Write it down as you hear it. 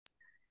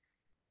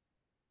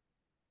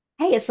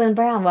Hey, it's Lynn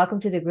Brown. Welcome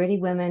to the Gritty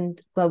Women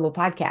Global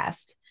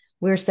Podcast.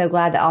 We're so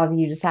glad that all of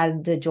you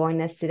decided to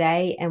join us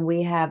today, and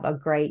we have a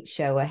great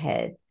show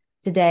ahead.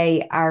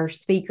 Today, our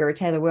speaker,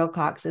 Taylor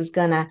Wilcox, is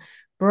going to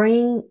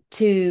bring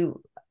to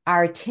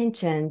our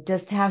attention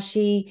just how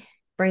she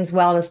brings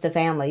wellness to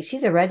families.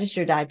 She's a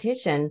registered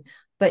dietitian,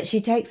 but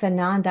she takes a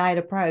non-diet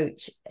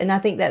approach. And I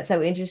think that's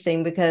so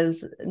interesting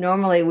because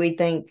normally we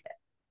think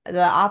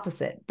the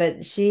opposite,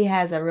 but she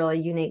has a really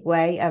unique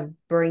way of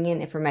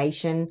bringing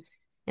information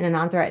in a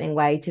non-threatening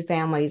way to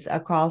families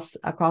across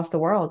the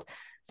world.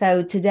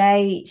 So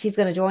today she's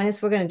going to join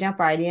us. We're going to jump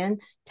right in.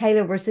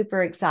 Taylor, we're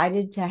super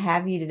excited to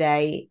have you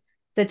today.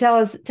 So tell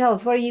us,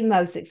 what are you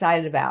most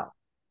excited about?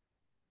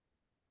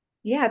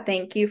 Yeah,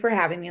 thank you for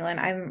having me, Lynn.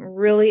 I'm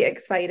really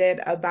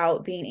excited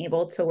about being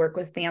able to work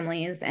with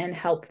families and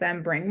help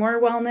them bring more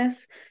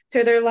wellness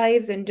to their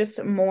lives and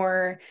just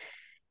more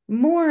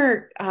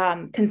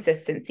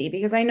consistency,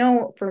 because I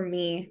know for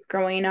me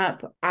growing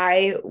up,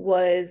 I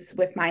was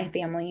with my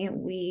family.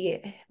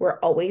 We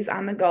were always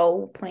on the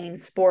go playing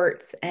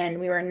sports and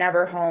we were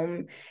never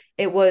home.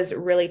 It was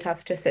really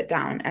tough to sit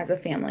down as a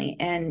family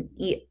and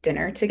eat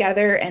dinner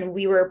together. And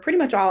we were pretty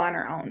much all on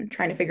our own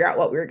trying to figure out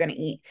what we were going to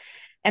eat.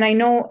 And I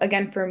know,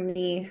 again, for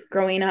me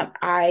growing up,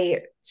 I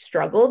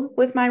struggled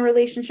with my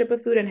relationship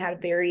with food and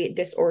had very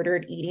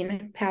disordered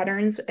eating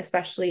patterns,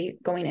 especially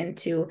going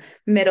into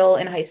middle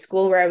and high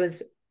school, where I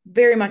was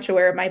very much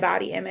aware of my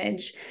body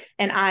image.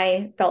 And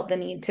I felt the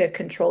need to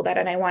control that.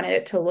 And I wanted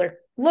it to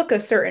look a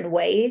certain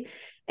way.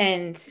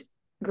 And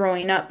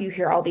growing up, you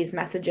hear all these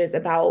messages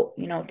about,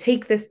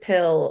 take this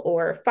pill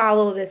or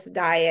follow this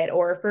diet.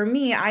 Or for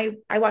me, I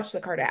watched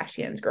the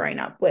Kardashians growing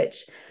up,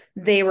 which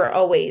they were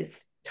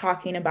always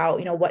talking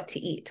about, what to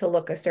eat to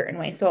look a certain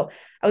way. So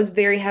I was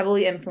very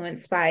heavily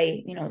influenced by,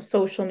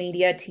 social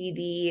media,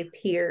 TV,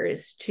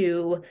 peers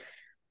to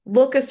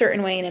look a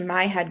certain way. And in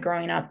my head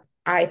growing up,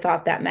 I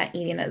thought that meant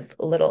eating as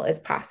little as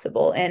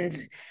possible. And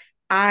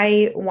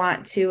I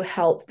want to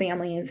help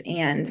families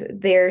and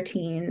their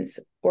teens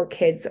or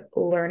kids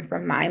learn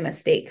from my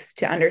mistakes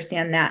to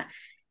understand that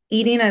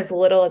eating as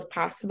little as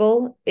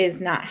possible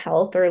is not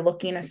health, or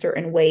looking a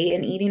certain way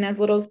and eating as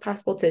little as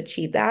possible to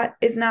achieve that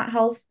is not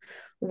health.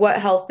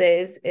 What health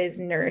is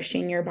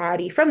nourishing your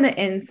body from the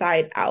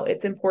inside out.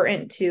 It's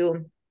important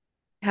to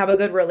have a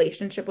good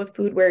relationship with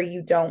food where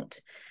you don't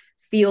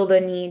feel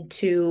the need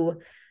to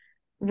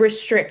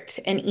restrict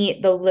and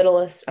eat the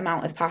littlest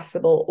amount as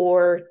possible,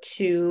 or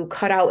to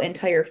cut out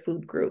entire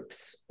food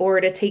groups,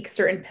 or to take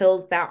certain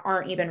pills that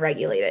aren't even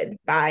regulated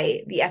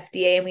by the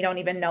FDA and we don't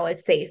even know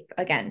is safe,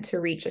 again, to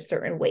reach a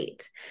certain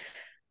weight.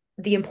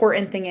 The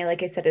important thing,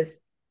 like I said, is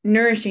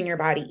nourishing your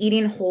body,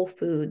 eating whole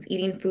foods,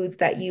 eating foods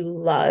that you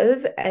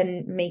love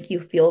and make you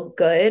feel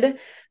good,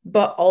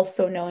 but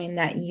also knowing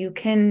that you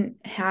can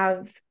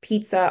have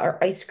pizza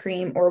or ice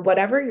cream or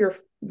whatever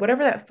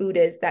that food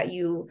is that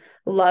you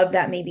love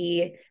that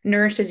maybe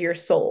nourishes your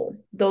soul.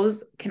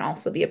 Those can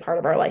also be a part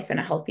of our life in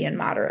a healthy and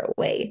moderate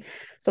way.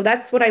 So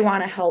that's what I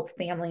want to help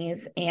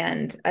families,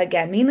 and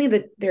again,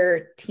 mainly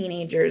their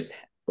teenagers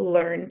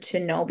learn to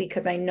know,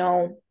 because I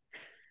know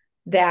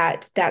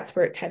that that's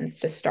where it tends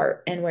to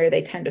start and where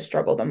they tend to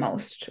struggle the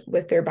most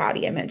with their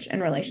body image and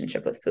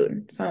relationship with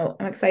food. So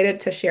I'm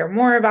excited to share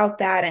more about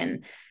that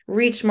and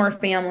reach more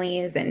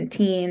families and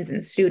teens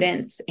and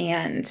students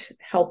and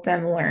help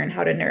them learn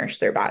how to nourish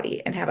their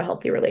body and have a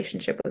healthy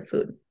relationship with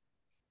food.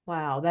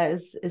 Wow, that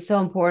is so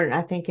important.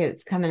 I think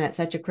it's coming at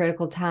such a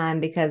critical time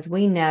because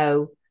we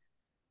know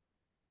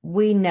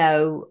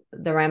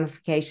the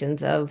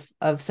ramifications of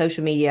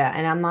social media,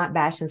 and I'm not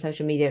bashing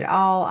social media at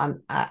all.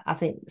 I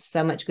think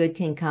so much good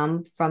can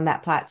come from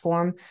that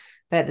platform,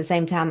 but at the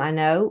same time, I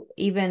know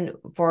even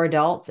for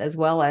adults as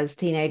well as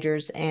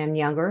teenagers and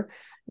younger,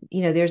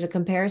 there's a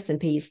comparison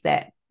piece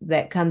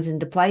that comes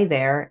into play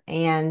there,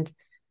 and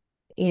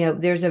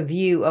there's a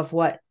view of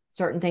what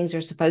certain things are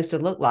supposed to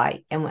look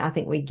like, and I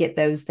think we get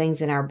those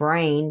things in our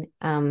brain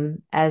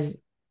as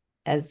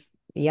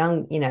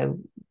young,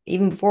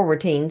 even before we're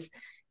teens,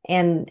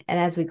 and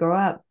as we grow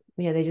up,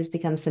 they just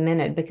become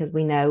cemented because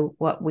we know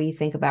what we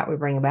think about, we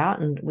bring about,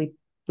 and we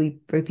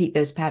repeat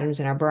those patterns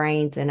in our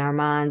brains and our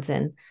minds,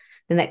 and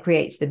then that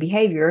creates the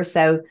behavior.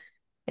 So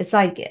it's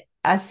like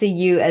I see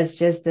you as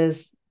just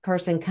this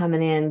person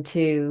coming in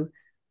to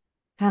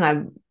kind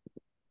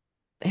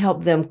of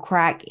help them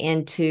crack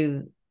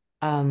into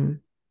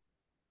um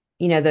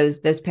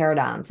those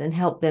paradigms and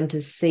help them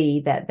to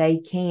see that they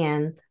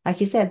can, like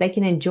you said, they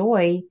can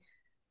enjoy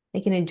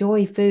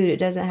food. It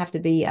doesn't have to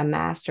be a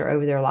master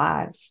over their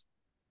lives.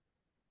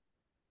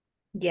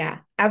 Yeah,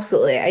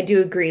 absolutely. I do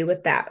agree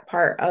with that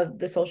part of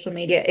the social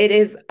media. It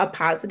is a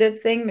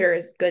positive thing. There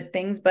is good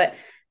things, but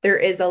there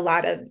is a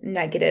lot of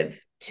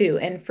negative too.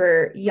 And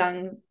for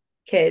young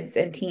kids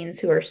and teens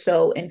who are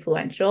so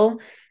influential,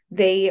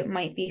 they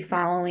might be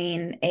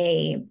following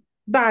a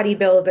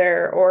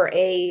bodybuilder or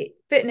a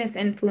fitness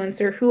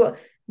influencer who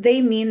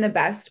they mean the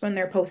best when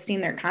they're posting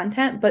their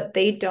content, but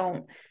they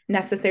don't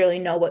necessarily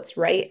know what's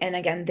right. And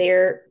again,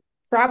 they're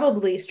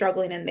probably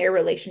struggling in their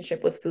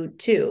relationship with food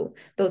too,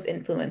 those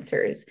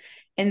influencers.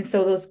 And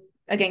so those,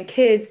 again,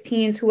 kids,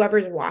 teens,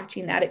 whoever's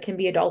watching that, it can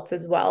be adults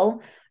as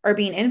well, are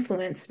being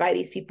influenced by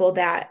these people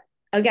that,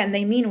 again,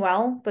 they mean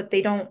well, but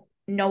they don't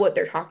know what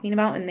they're talking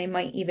about. And they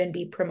might even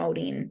be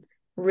promoting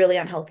really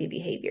unhealthy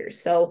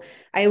behaviors. So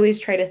I always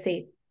try to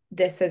say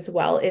this as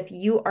well. If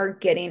you are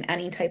getting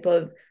any type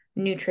of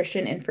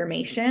nutrition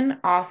information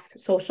off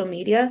social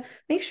media,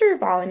 make sure you're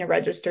following a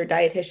registered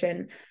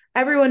dietitian.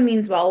 Everyone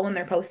means well when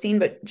they're posting,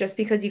 but just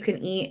because you can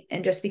eat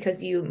and just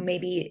because you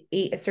maybe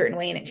ate a certain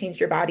way and it changed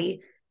your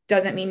body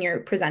doesn't mean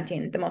you're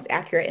presenting the most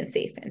accurate and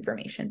safe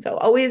information. So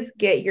always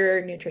get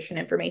your nutrition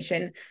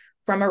information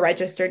from a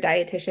registered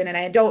dietitian. And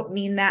I don't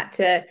mean that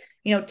to,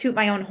 toot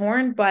my own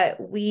horn, but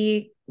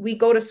we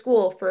go to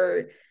school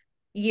for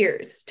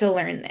years to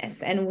learn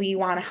this, and we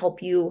want to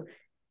help you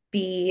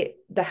be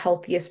the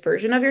healthiest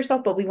version of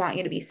yourself, but we want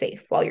you to be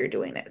safe while you're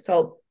doing it.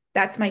 So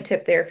that's my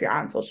tip there. If you're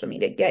on social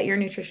media, get your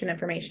nutrition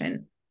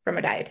information from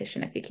a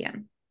dietitian if you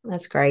can.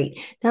 That's great.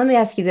 Now let me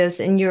ask you this: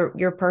 in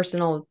your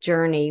personal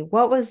journey,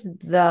 was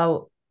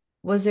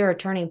there a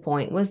turning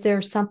point? Was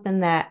there something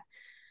that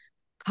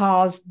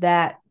caused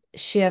that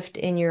shift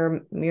in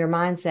your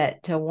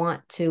mindset to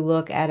want to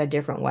look at a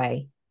different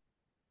way?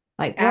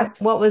 Like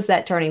what was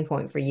that turning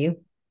point for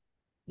you?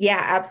 Yeah,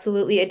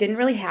 absolutely. It didn't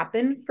really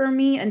happen for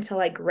me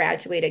until I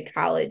graduated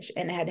college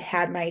and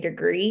had my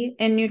degree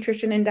in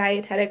nutrition and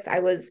dietetics. I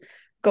was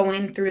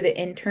going through the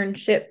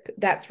internship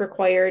that's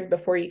required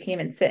before you can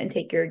even sit and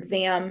take your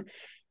exam.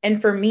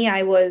 And for me,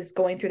 I was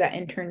going through that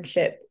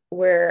internship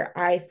where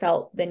I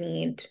felt the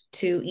need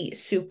to eat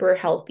super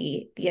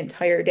healthy the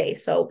entire day.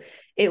 So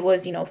it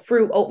was,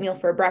 fruit, oatmeal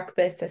for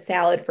breakfast, a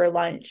salad for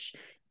lunch,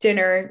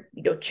 dinner,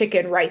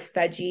 chicken, rice,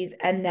 veggies.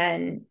 And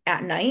then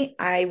at night,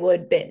 I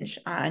would binge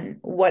on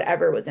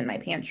whatever was in my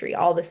pantry,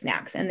 all the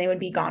snacks, and they would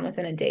be gone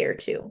within a day or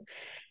two.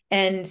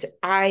 And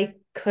I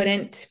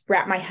couldn't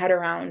wrap my head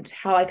around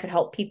how I could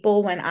help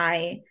people when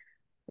I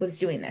was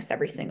doing this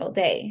every single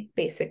day.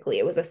 Basically,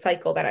 it was a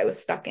cycle that I was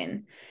stuck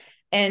in.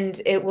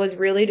 And it was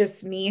really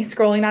just me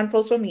scrolling on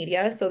social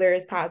media. So there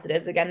is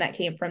positives, again, that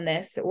came from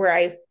this, where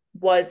I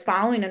was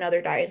following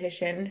another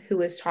dietitian who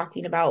was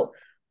talking about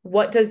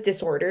what does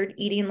disordered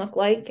eating look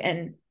like?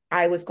 And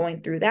I was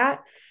going through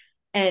that.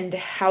 And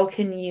how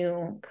can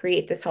you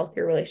create this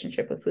healthier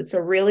relationship with food? So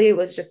really it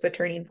was just the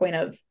turning point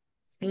of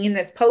seeing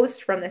this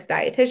post from this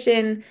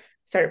dietitian,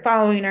 started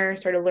following her,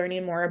 started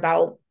learning more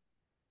about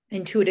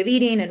intuitive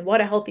eating and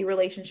what a healthy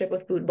relationship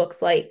with food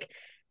looks like.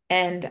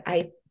 And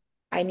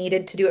I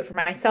needed to do it for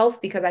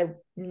myself because I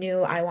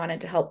knew I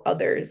wanted to help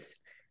others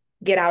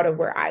get out of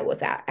where I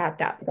was at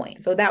that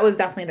point. So that was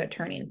definitely the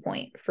turning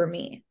point for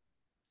me.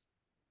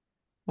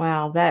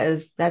 Wow,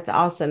 that's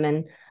awesome.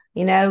 And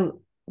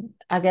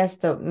I guess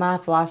my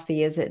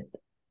philosophy is it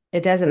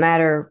doesn't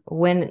matter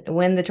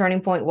when the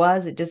turning point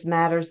was, it just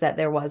matters that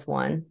there was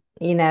one,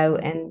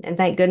 and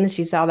thank goodness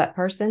you saw that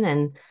person,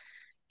 and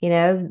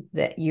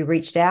that you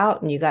reached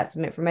out and you got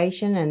some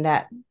information, and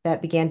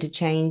that began to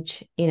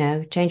change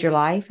your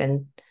life,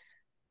 and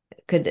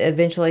could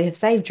eventually have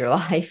saved your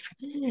life.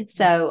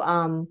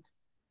 So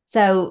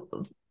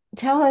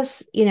tell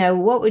us,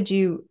 what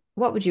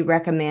would you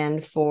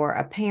recommend for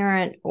a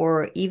parent,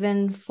 or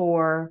even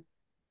for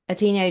a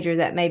teenager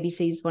that maybe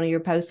sees one of your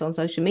posts on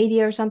social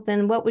media or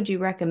something? What would you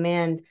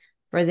recommend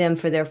for them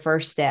for their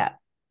first step?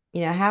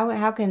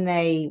 How can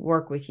they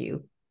work with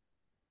you?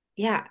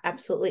 Yeah,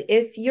 absolutely.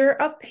 If you're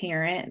a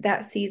parent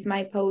that sees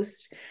my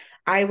post,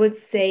 I would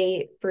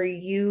say for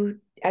you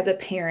as a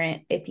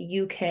parent, if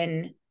you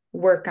can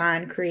work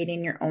on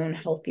creating your own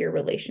healthier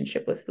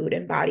relationship with food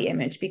and body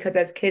image, because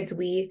as kids,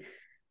 we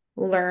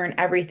learn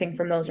everything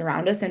from those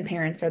around us, and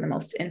parents are the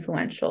most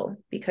influential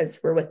because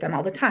we're with them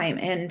all the time.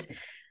 And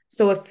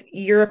so if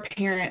you're a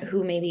parent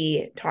who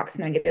maybe talks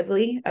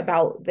negatively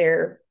about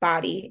their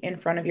body in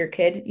front of your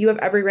kid, you have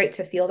every right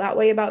to feel that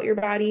way about your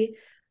body,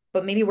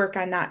 but maybe work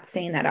on not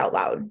saying that out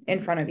loud in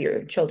front of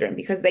your children,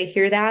 because they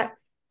hear that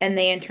and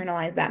they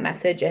internalize that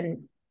message,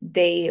 and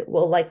they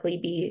will likely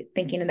be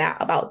thinking of that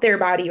about their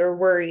body or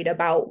worried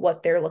about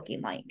what they're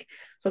looking like.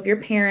 So if you're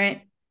a parent,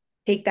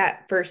 take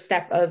that first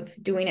step of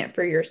doing it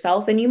for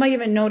yourself. And you might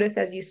even notice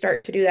as you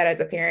start to do that as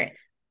a parent,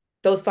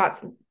 those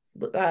thoughts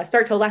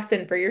start to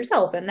lessen for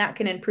yourself, and that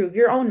can improve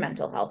your own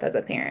mental health as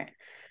a parent.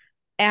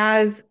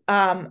 As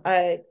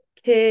a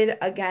kid,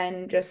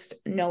 again, just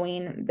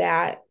knowing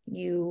that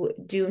you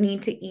do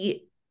need to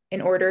eat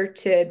in order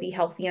to be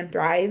healthy and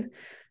thrive.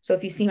 So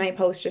if you see my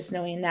post, just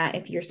knowing that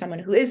if you're someone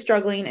who is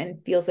struggling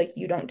and feels like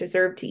you don't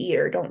deserve to eat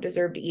or don't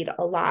deserve to eat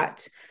a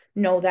lot,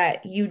 know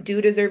that you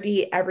do deserve to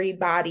eat. Every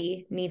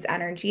body needs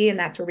energy, and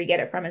that's where we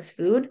get it from is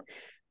food.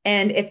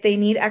 And if they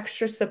need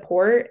extra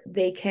support,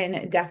 they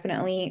can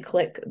definitely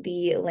click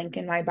the link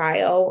in my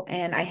bio.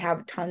 And I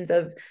have tons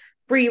of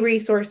free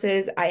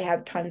resources. I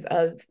have tons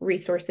of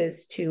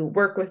resources to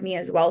work with me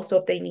as well. So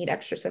if they need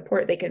extra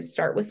support, they can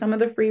start with some of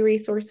the free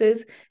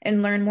resources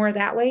and learn more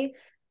that way.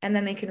 And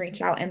then they can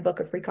reach out and book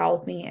a free call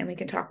with me, and we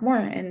can talk more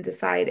and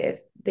decide if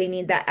they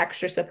need that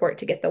extra support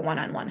to get the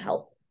one-on-one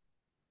help.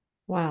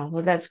 Wow,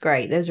 well, that's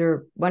great. Those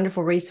are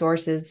wonderful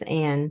resources,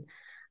 and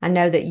I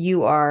know that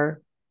you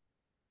are,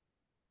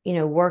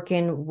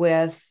 working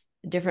with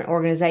different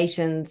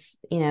organizations,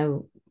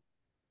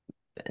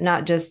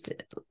 not just,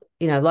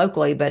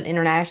 locally, but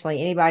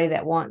internationally, anybody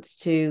that wants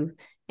to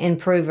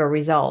improve a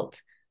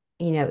result,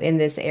 in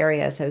this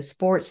area. So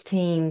sports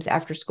teams,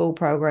 after school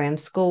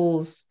programs,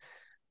 schools,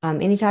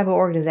 any type of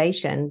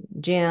organization,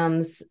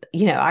 gyms,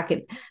 I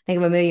could think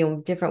of a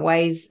million different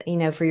ways,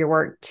 for your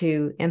work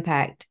to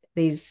impact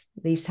these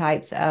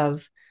types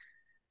of,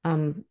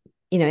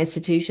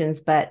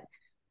 institutions. But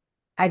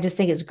I just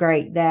think it's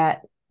great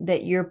that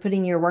you're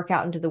putting your work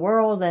out into the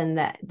world, and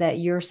that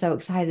you're so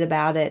excited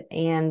about it.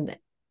 And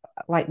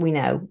like, we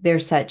know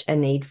there's such a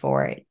need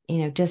for it,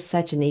 just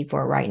such a need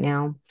for it right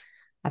now.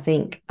 I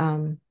think,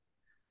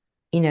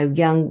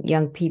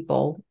 young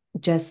people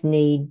just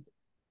need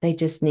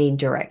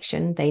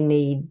direction. They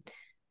need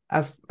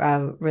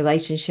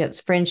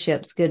relationships,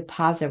 friendships, good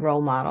positive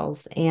role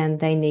models, and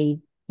they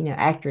need,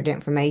 accurate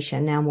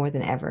information now more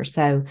than ever.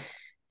 So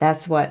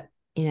that's what,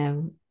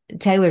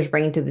 Taylor's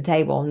bringing to the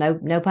table.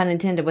 No pun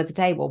intended with the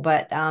table,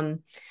 but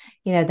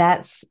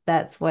that's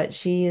what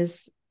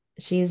she's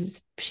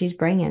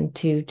bringing,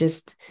 to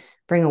just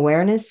bring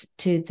awareness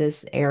to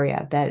this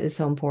area that is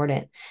so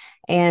important.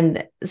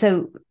 And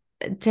so,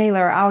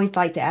 Taylor, I always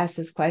like to ask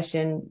this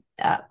question,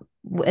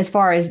 as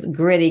far as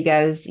gritty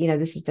goes.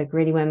 This is the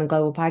Gritty Women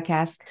Global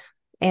Podcast,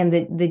 and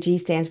the G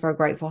stands for a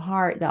grateful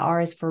heart, the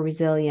R is for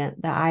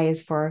resilient, the I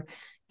is for,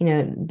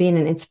 being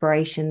an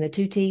inspiration. The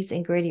two T's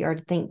in gritty are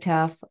to think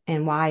tough,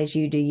 and Y is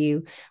you do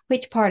you.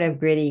 Which part of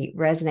gritty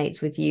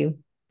resonates with you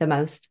the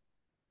most?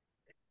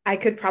 I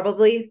could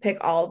probably pick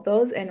all of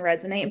those and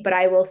resonate, but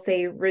I will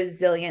say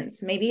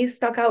resilience maybe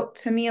stuck out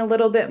to me a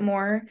little bit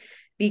more,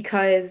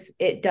 because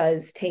it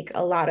does take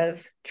a lot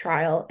of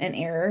trial and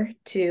error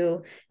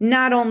to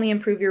not only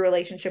improve your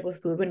relationship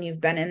with food when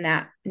you've been in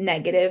that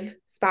negative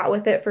spot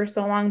with it for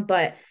so long,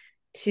 but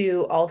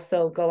to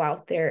also go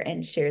out there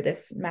and share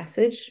this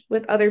message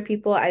with other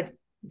people.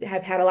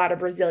 Have had a lot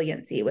of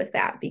resiliency with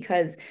that,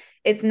 because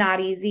it's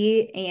not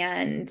easy.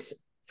 And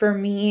for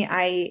me,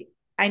 I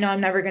know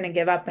I'm never going to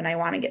give up, and I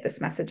want to get this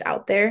message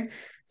out there.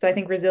 So I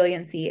think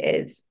resiliency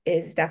is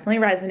definitely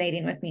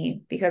resonating with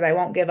me, because I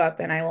won't give up,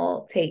 and I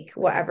will take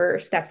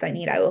whatever steps I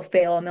need. I will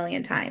fail a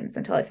million times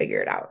until I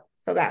figure it out.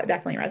 So that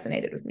definitely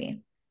resonated with me.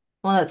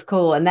 Well, that's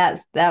cool. And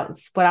that's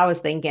what I was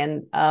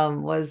thinking,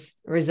 was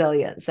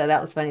resilience. So that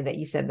was funny that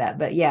you said that.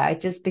 But yeah,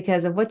 just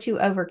because of what you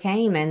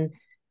overcame, and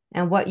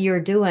what you're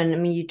doing. I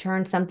mean, you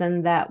turned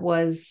something that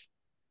was,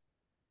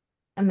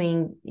 I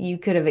mean, you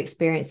could have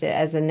experienced it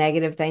as a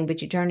negative thing,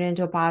 but you turned it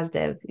into a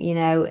positive,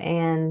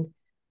 and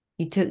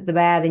you took the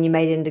bad and you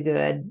made it into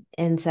good.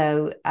 And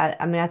so,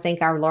 I mean, I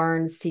think our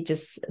learns teach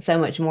us so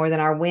much more than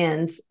our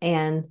wins.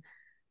 And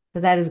so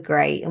that is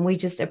great. And we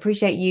just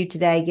appreciate you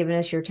today giving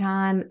us your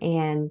time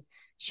and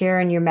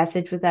sharing your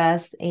message with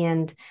us.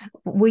 And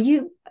will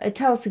you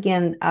tell us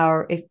again,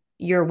 if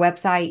your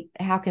website,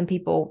 how can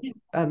people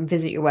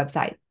visit your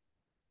website?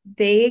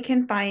 They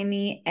can find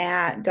me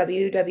at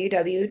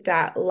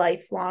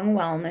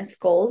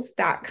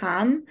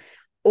www.lifelongwellnessgoals.com.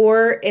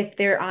 Or if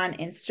they're on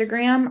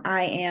Instagram,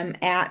 I am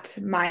at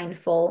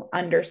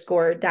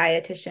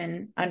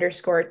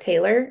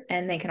mindful_dietitian_Taylor.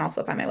 And they can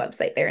also find my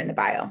website there in the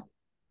bio.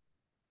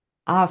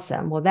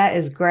 Awesome. Well, that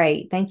is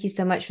great. Thank you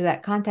so much for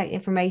that contact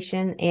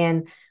information.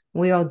 And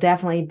we'll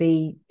definitely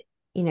be,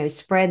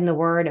 spreading the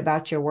word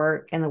about your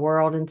work in the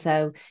world. And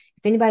so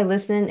if anybody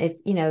listening,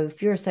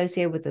 if you're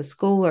associated with a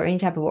school or any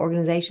type of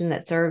organization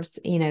that serves,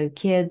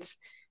 kids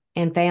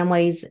and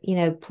families,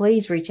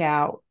 please reach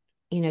out,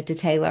 to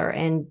Taylor,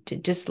 and to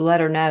just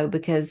let her know,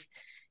 because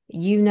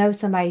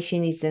somebody she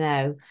needs to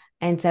know.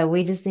 And so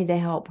we just need to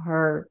help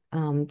her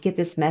get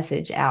this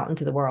message out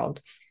into the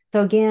world.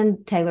 So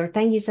again, Taylor,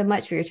 thank you so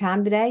much for your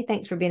time today.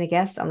 Thanks for being a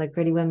guest on the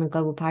Gritty Women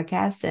Global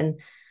Podcast. And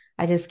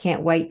I just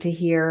can't wait to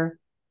hear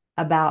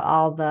about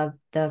all the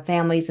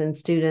families and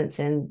students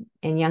and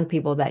young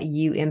people that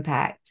you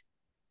impact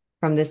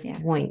from this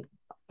point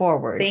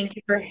forward. Thank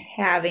you for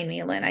having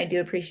me, Lynn. I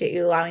do appreciate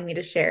you allowing me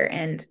to share,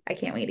 and I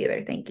can't wait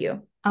either. Thank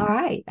you. All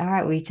right.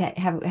 We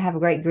have a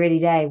great gritty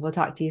day. We'll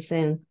talk to you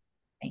soon.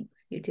 Thanks.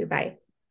 You too. Bye.